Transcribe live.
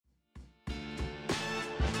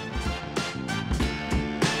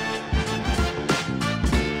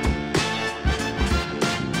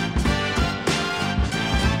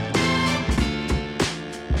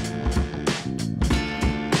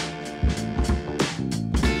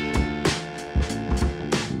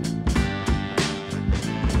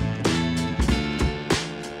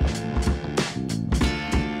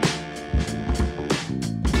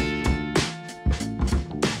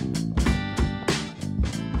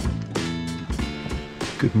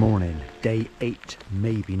Good morning, day 8,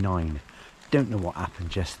 maybe 9. Don't know what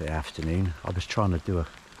happened yesterday afternoon. I was trying to do a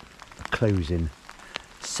closing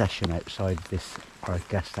session outside this, our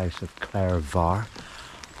guest house of Clairvaux,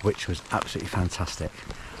 which was absolutely fantastic.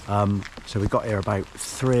 So we got here about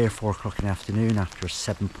 3 or 4 o'clock in the afternoon after a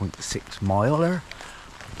 7.6 miler,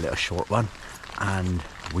 a little short one, and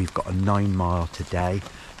we've got a 9 mile today.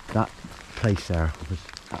 That place there was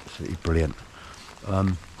absolutely brilliant.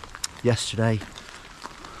 Yesterday,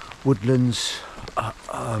 woodlands,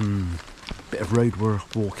 bit of road work,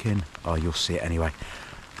 walking, oh you'll see it anyway,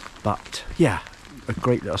 but yeah, a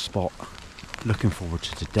great little spot. Looking forward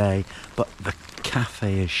to today, but the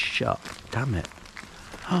cafe is shut, damn it.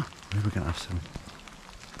 Maybe we're gonna have some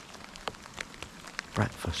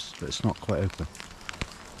breakfast, but it's not quite open.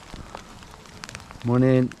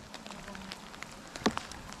 Morning.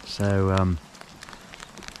 So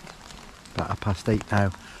about 8:30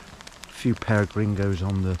 now. Few peregrinos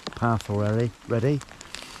on the path already, ready.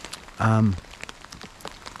 As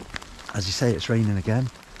you say, it's raining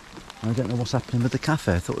again. I don't know what's happening with the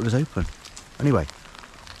cafe. I thought it was open. Anyway,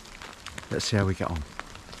 let's see how we get on.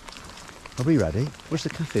 Are we ready? Where's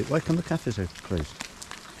the cafe? Why come the cafes are closed?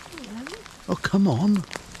 Oh, come on.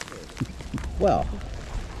 Well,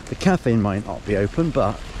 the cafe might not be open,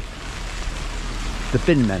 but the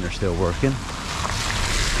bin men are still working.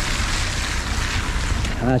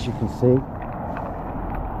 And as you can see,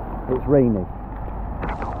 it's raining.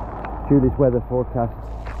 Julie's weather forecast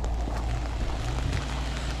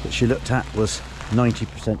that she looked at was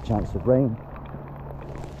 90% chance of rain.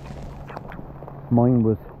 Mine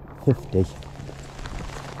was 50.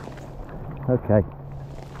 Okay.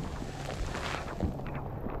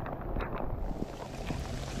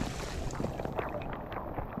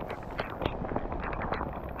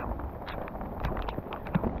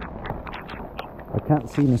 I can't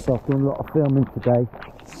see myself doing a lot of filming today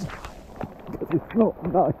because it's not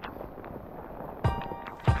nice.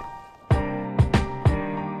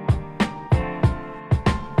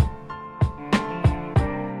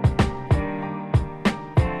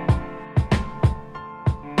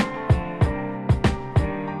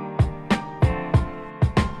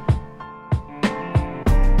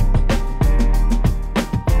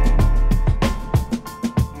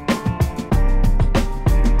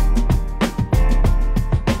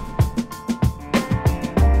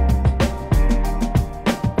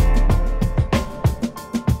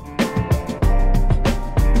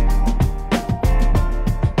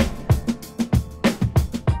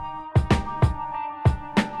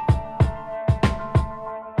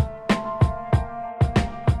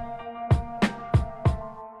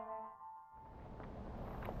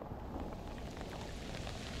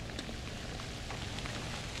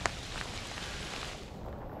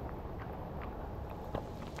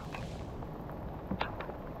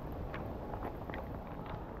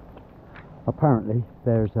 Apparently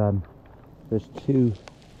there's two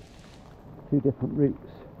different routes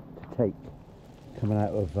to take coming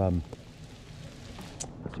out of a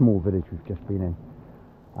small village we've just been in.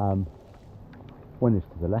 One is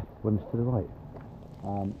to the left, one is to the right.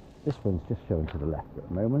 This one's just showing to the left at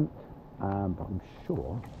the moment, but I'm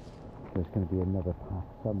sure there's going to be another path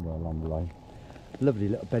somewhere along the line. Lovely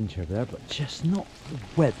little bench over there, but just not the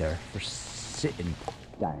weather for sitting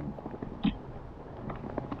down.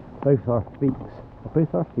 Both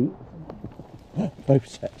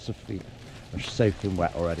sets of feet are soaking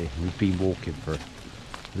wet already. We've been walking for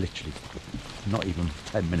literally not even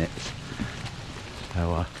 10 minutes.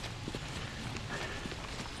 So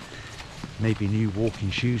maybe new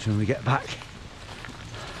walking shoes when we get back.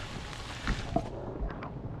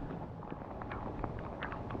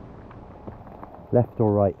 Left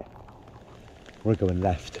or right? We're going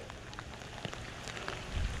left.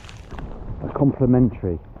 A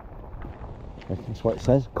complimentary. That's what it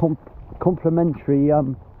says. Complimentary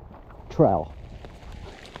trail.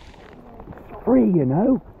 Free, you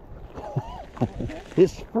know.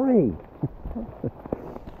 It's free.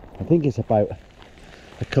 I think it's about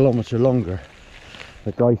a kilometre longer.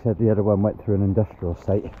 The guy said the other one went through an industrial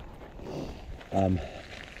estate.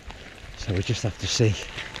 So we just have to see.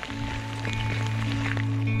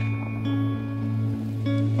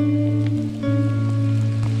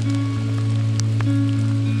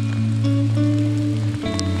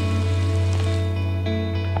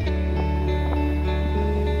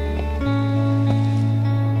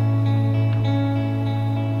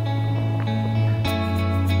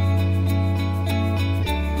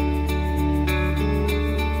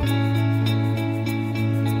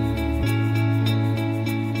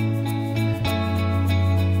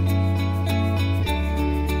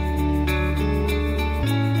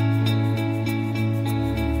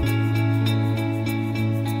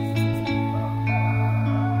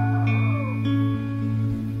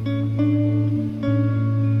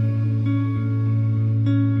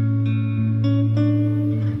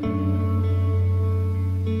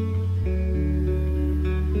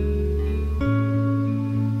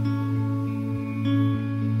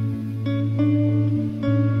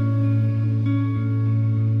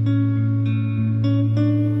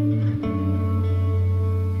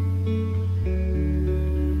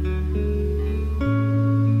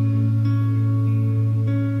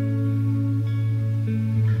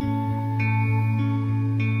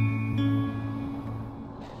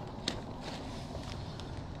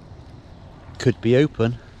 could be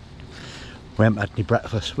open. We haven't had any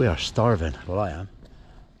breakfast. We are starving. Well, I am.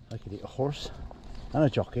 I could eat a horse and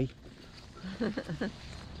a jockey.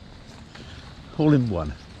 All in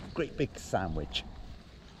one. Great big sandwich.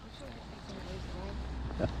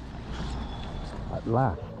 At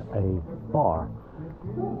last, a bar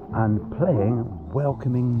and playing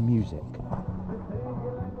welcoming music.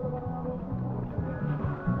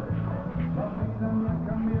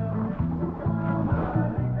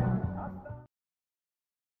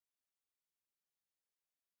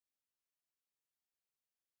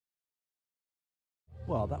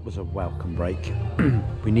 Well, that was a welcome break.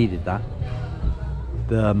 We needed that.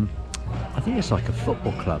 I think it's like a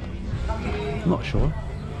football club. I'm not sure,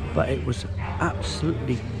 but it was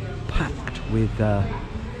absolutely packed with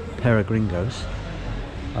peregrinos.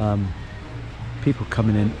 People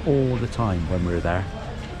coming in all the time when we were there.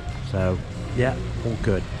 So yeah, all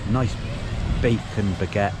good. Nice bacon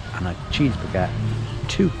baguette and a cheese baguette,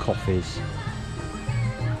 2 coffees,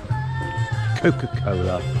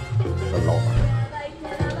 Coca-Cola, a lot.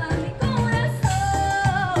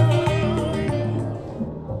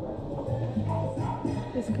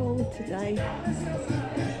 Today.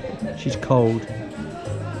 She's cold,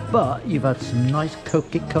 but you've had some nice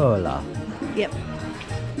Coca-Cola. Yep.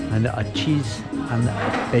 And a cheese and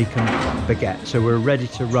a bacon baguette. So we're ready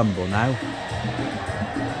to rumble now.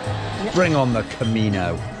 Yep. Bring on the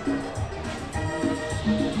Camino.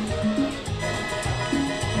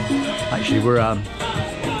 Actually, we're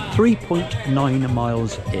 3.9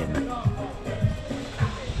 miles in.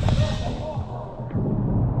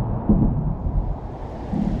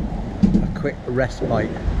 Quick respite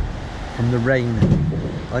from the rain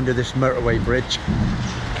under this motorway bridge.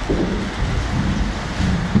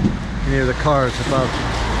 You can hear the cars above.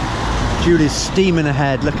 Julie's steaming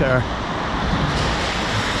ahead, look at her.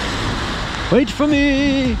 Wait for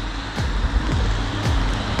me!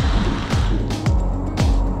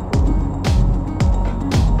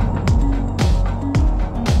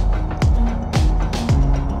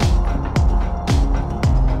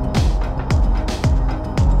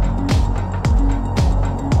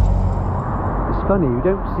 Funny, you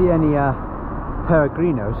don't see any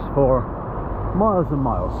peregrinos for miles and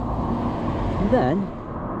miles, and then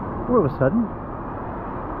all of a sudden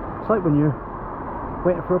it's like when you're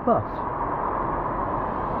waiting for a bus,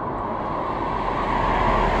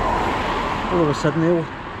 all of a sudden they all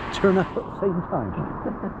turn up at the same time.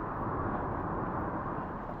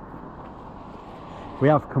 We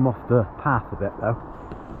have come off the path a bit though.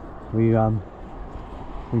 We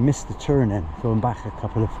missed the turn in going back a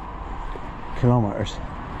couple of kilometers.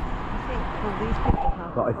 These people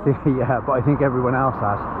have. But I think, yeah, but I think everyone else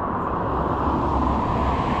has.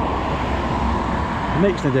 It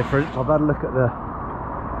makes no difference. I've had a look at the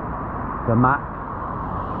map,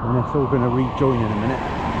 and it's all going to rejoin in a minute.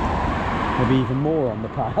 Maybe even more on the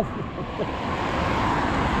path.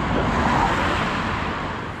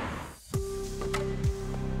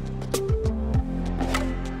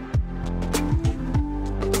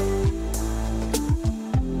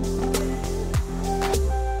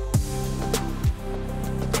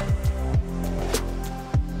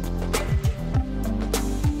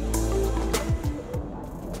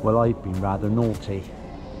 Well, I've been rather naughty.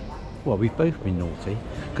 Well, we've both been naughty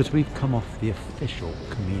because we've come off the official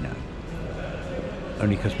Camino.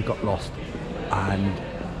 Only because we got lost and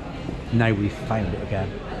now we've found it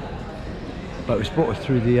again. But it's brought us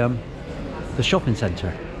through the shopping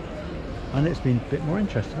centre, and it's been a bit more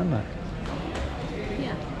interesting, hasn't it?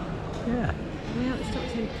 Yeah. Yeah. We haven't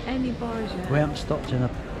stopped in any bars yet. We haven't stopped in a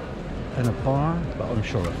bar, but I'm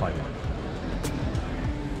sure I'll find one.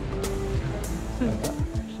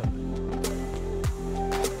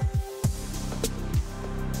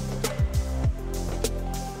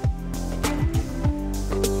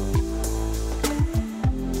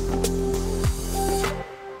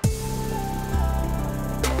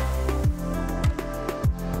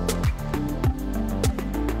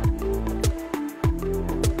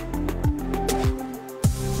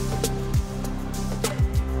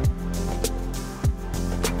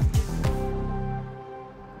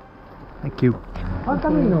 Thank you.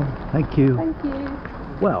 Camiño. Thank you. Thank you.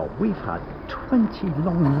 Well, we've had 20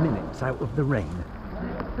 long minutes out of the rain.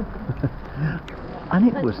 And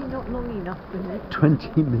it was not long enough, is it?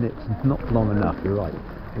 20 minutes, not long enough, you're right.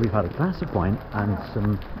 We've had a glass of wine and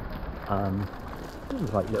some, it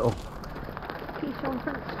was like little Quichon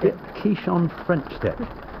French dip. Quichon French dip.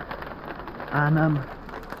 And,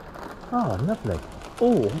 oh, lovely.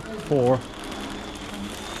 All for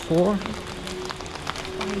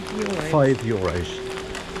 €5.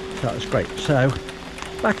 So that was great. So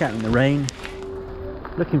back out in the rain,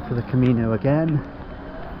 Looking for the Camiño again.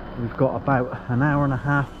 We've got about an hour and a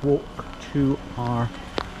half walk to our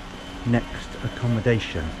next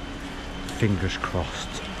accommodation. Fingers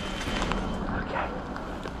crossed. Okay.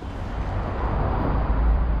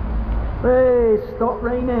 Hey, stop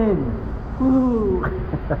raining! Woo!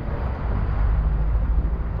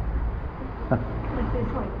 This is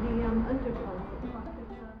like the undertow.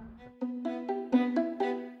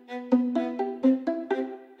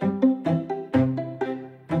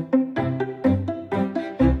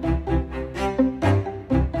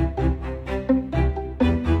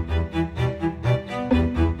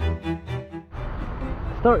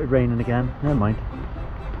 Started raining again, never mind.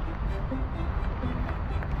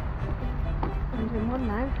 101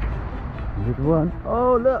 now. 101.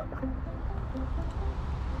 Oh look!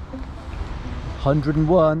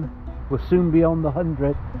 101. We'll soon be on the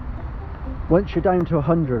 100. Once you're down to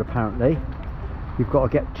 100 apparently, you've got to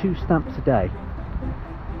get 2 stamps a day.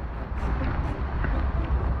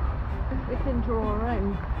 We can draw our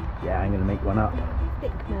own. Yeah, I'm going to make one up.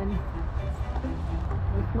 Stick men.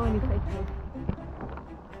 With smiley faces.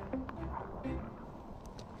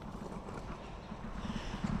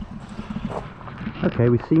 Okay,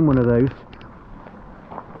 we've seen one of those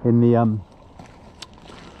in the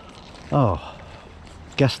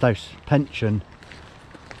guest house pension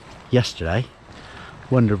yesterday.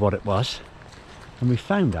 Wondered what it was, and we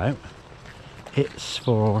found out it's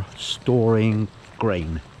for storing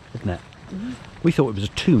grain, isn't it? Mm-hmm. We thought it was a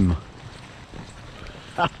tomb.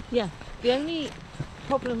 Yeah, the only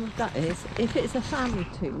problem with that is if it's a family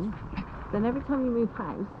tomb, then every time you move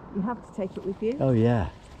house you have to take it with you. Oh yeah,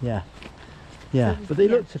 yeah. Yeah, but they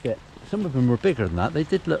looked a bit, some of them were bigger than that. They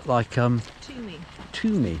did look like Toomy,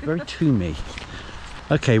 very toomy.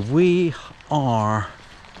 Okay, we are,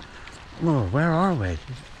 oh, where are we?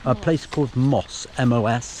 A place called Moss,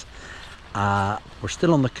 M-O-S. We're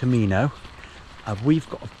still on the Camiño. We've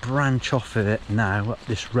got to branch off of it now up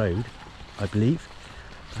this road, I believe.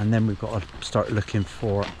 And then we've got to start looking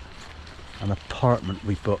for an apartment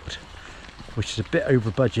we booked, which is a bit over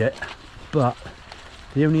budget, but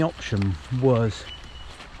the only option was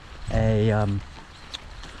a on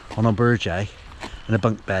Orbenlle and a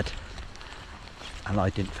bunk bed, and I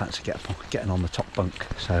didn't fancy getting on the top bunk,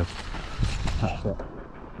 so that's it.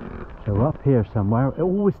 So we're up here somewhere. It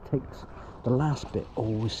always takes, the last bit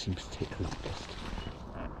always seems to take the longest.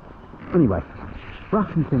 Anyway,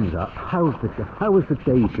 wrapping things up. How has the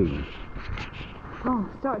day been? Oh,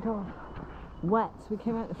 started off wet. So we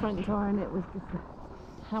came out the front door and it was just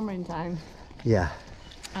hammering down. Yeah.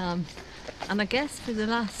 And I guess for the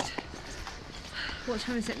last, what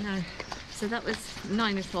time is it now? So that was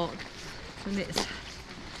 9 o'clock and it's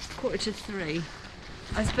 2:45.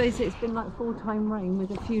 I suppose it's been like full-time rain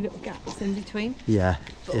with a few little gaps in between. Yeah.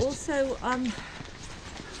 But also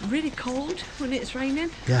really cold when it's raining.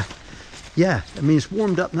 Yeah. Yeah, I mean it's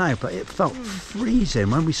warmed up now, but it felt freezing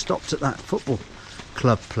when we stopped at that football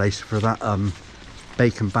club place for that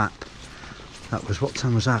bacon bap. That was, what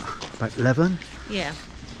time was that? About 11? Yeah.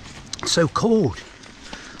 So cold.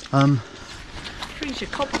 Freeze your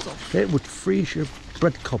cobs off. It would freeze your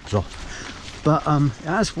bread cobs off. But it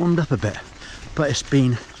has warmed up a bit. But it's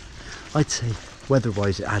been, I'd say,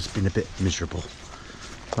 weather-wise, it has been a bit miserable.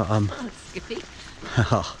 But Oh, Skippy.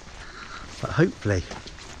 but hopefully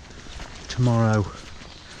tomorrow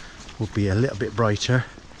will be a little bit brighter.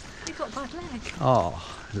 You've got a bad leg. Oh,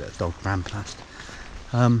 a little dog ran past.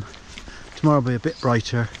 Tomorrow will be a bit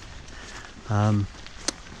brighter.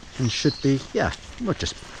 And should be, yeah, we'll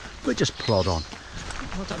just plod on.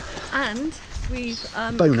 Hold on. And we've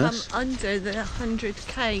Bonus. come under the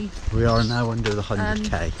 100k. We are now under the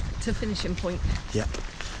 100k. To finishing point. Yep.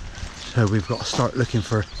 So we've got to start looking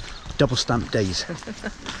for double stamp days.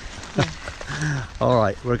 All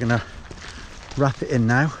right, we're gonna wrap it in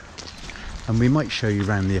now, and we might show you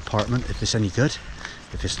around the apartment if it's any good.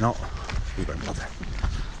 If it's not, we won't bother.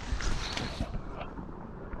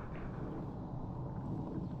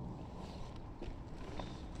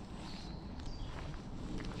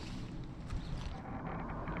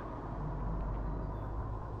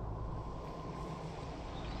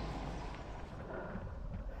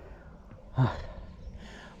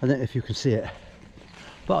 I don't know if you can see it,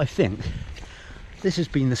 but I think this has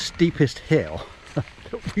been the steepest hill that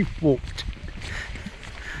we've walked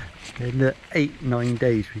in the 8-9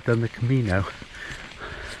 days we've done the Camiño,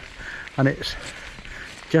 and it's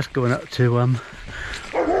just going up to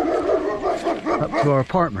our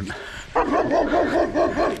apartment.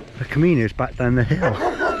 The Camiño's back down the hill.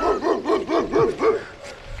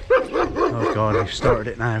 Oh God, we've started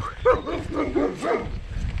it now.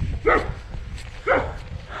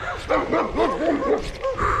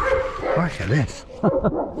 Look at this.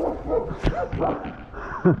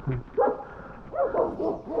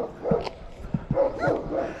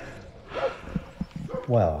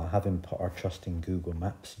 Well, having put our trust in Google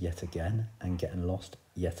Maps yet again and getting lost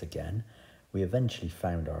yet again, we eventually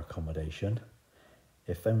found our accommodation.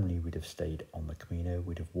 If only we'd have stayed on the Camiño,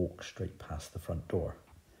 we'd have walked straight past the front door.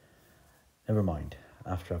 Never mind,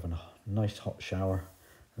 after having a nice hot shower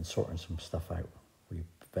and sorting some stuff out, we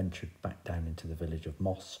ventured back down into the village of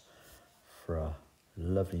Moss for a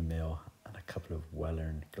lovely meal and a couple of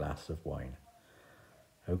well-earned glasses of wine.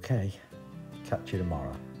 Okay, catch you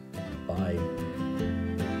tomorrow. Bye.